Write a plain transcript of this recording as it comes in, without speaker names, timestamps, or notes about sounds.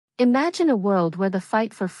Imagine a world where the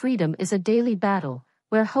fight for freedom is a daily battle,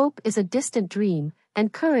 where hope is a distant dream,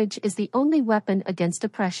 and courage is the only weapon against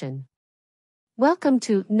oppression. Welcome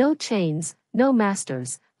to No Chains, No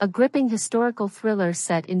Masters, a gripping historical thriller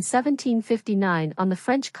set in 1759 on the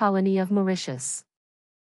French colony of Mauritius.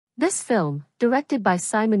 This film, directed by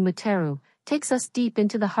Simon Muteru, takes us deep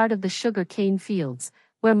into the heart of the sugar cane fields,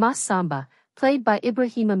 where Massamba, played by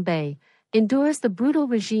Ibrahim Mbaye, endures the brutal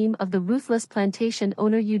regime of the ruthless plantation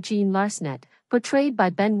owner Eugene Larsenet, portrayed by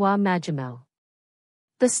Benoît Magimel.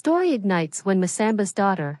 The story ignites when Massamba's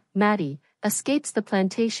daughter, Maddie, escapes the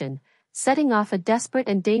plantation, setting off a desperate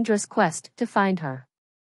and dangerous quest to find her.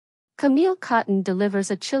 Camille Cottin delivers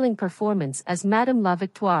a chilling performance as Madame La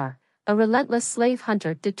Victoire, a relentless slave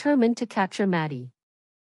hunter determined to capture Maddie.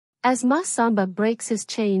 As Massamba breaks his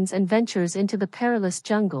chains and ventures into the perilous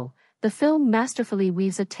jungle, the film masterfully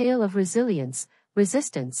weaves a tale of resilience,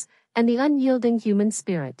 resistance, and the unyielding human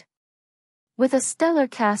spirit. With a stellar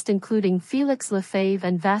cast including Félix Lefebvre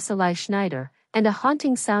and Vasily Schneider, and a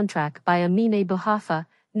haunting soundtrack by Amine Bouhafa,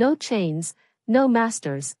 No Chains, No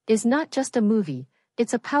Masters is not just a movie,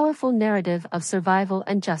 it's a powerful narrative of survival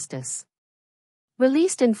and justice.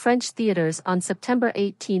 Released in French theaters on September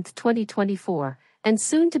 18, 2024, and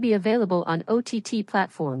soon to be available on OTT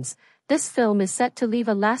platforms, this film is set to leave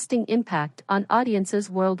a lasting impact on audiences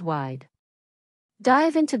worldwide.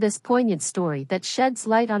 Dive into this poignant story that sheds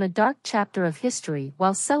light on a dark chapter of history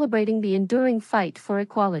while celebrating the enduring fight for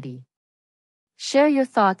equality. Share your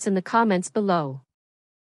thoughts in the comments below.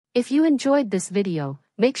 If you enjoyed this video,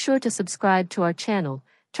 make sure to subscribe to our channel,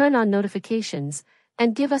 turn on notifications,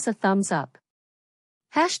 and give us a thumbs up.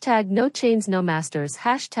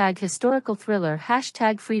 #NoChainsNoMasters #historical thriller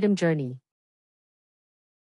 #freedom journey